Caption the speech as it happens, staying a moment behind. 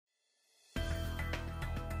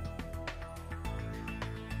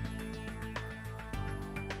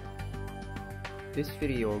This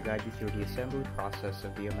video will guide you through the assembly process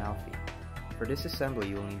of the Amalfi. For this assembly,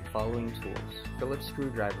 you will need the following tools: Phillips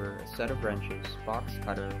screwdriver, a set of wrenches, box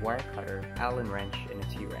cutter, wire cutter, Allen wrench, and a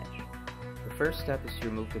T-wrench. The first step is to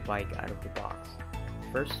remove the bike out of the box.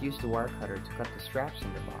 First, use the wire cutter to cut the straps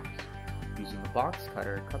in the box. Using the box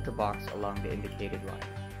cutter, cut the box along the indicated line.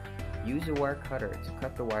 Use a wire cutter to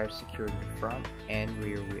cut the wires secured in the front and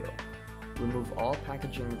rear wheel. Remove all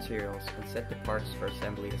packaging materials and set the parts for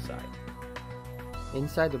assembly aside.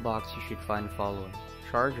 Inside the box you should find the following: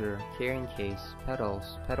 charger, carrying case,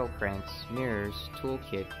 pedals, pedal cranks, mirrors,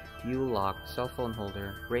 toolkit, U-lock, cell phone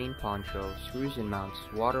holder, rain poncho, screws and mounts,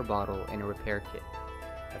 water bottle, and a repair kit.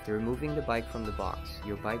 After removing the bike from the box,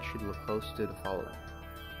 your bike should look close to the following.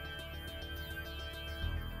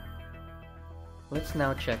 Let's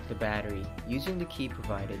now check the battery. Using the key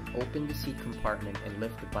provided, open the seat compartment and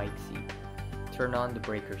lift the bike seat. Turn on the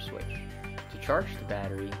breaker switch. To charge the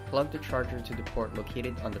battery, plug the charger to the port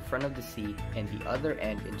located on the front of the seat and the other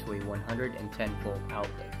end into a 110-volt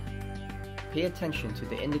outlet. Pay attention to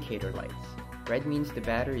the indicator lights. Red means the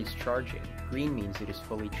battery is charging, green means it is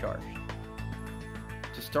fully charged.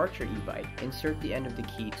 To start your e-bike, insert the end of the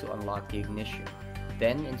key to unlock the ignition.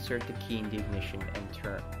 Then insert the key in the ignition and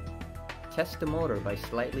turn. Test the motor by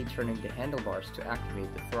slightly turning the handlebars to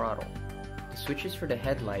activate the throttle. The switches for the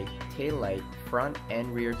headlight, tail light, front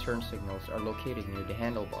and rear turn signals are located near the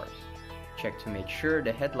handlebars. Check to make sure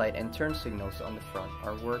the headlight and turn signals on the front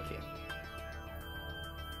are working.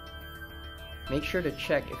 Make sure to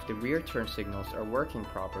check if the rear turn signals are working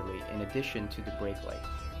properly in addition to the brake light.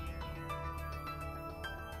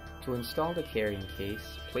 To install the carrying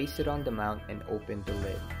case, place it on the mount and open the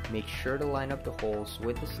lid. Make sure to line up the holes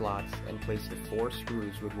with the slots and place the 4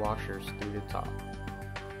 screws with washers through the top.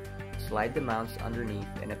 Slide the mounts underneath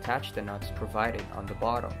and attach the nuts provided on the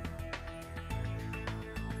bottom.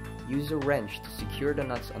 Use a wrench to secure the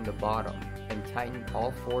nuts on the bottom and tighten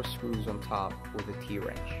all 4 screws on top with a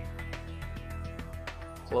T-wrench.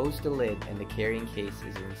 Close the lid and the carrying case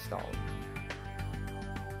is installed.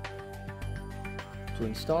 To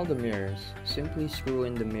install the mirrors, simply screw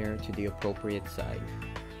in the mirror to the appropriate side.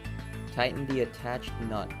 Tighten the attached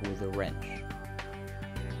nut with a wrench.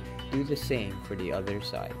 Do the same for the other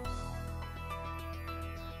side.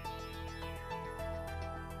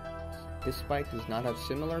 This bike does not have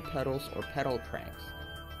similar pedals or pedal cranks.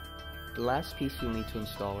 The last piece you'll need to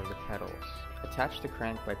install are the pedals. Attach the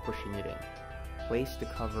crank by pushing it in. Place the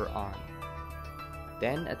cover on.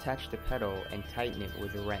 Then attach the pedal and tighten it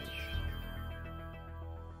with a wrench.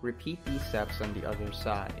 Repeat these steps on the other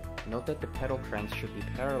side. Note that the pedal cranks should be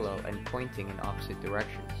parallel and pointing in opposite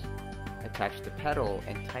directions. Attach the pedal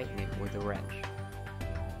and tighten it with a wrench.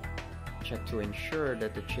 Check to ensure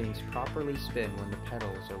that the chains properly spin when the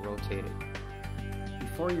pedals are rotated.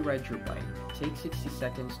 Before you ride your bike, take 60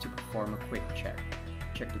 seconds to perform a quick check.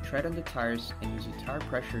 Check the tread on the tires and use a tire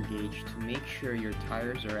pressure gauge to make sure your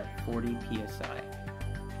tires are at 40 psi.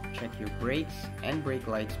 Check your brakes and brake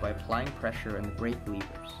lights by applying pressure on the brake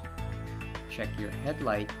levers. Check your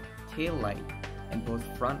headlight, tail light, and both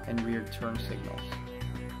front and rear turn signals.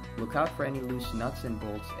 Look out for any loose nuts and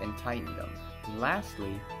bolts and tighten them. And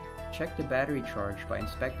lastly, check the battery charge by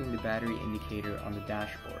inspecting the battery indicator on the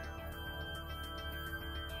dashboard.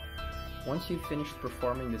 Once you've finished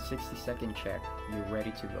performing the 60-second check, you're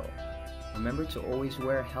ready to go. Remember to always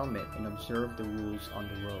wear a helmet and observe the rules on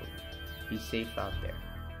the road. Be safe out there.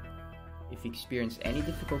 If you experience any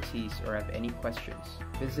difficulties or have any questions,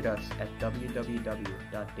 visit us at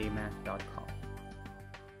www.daymak.com.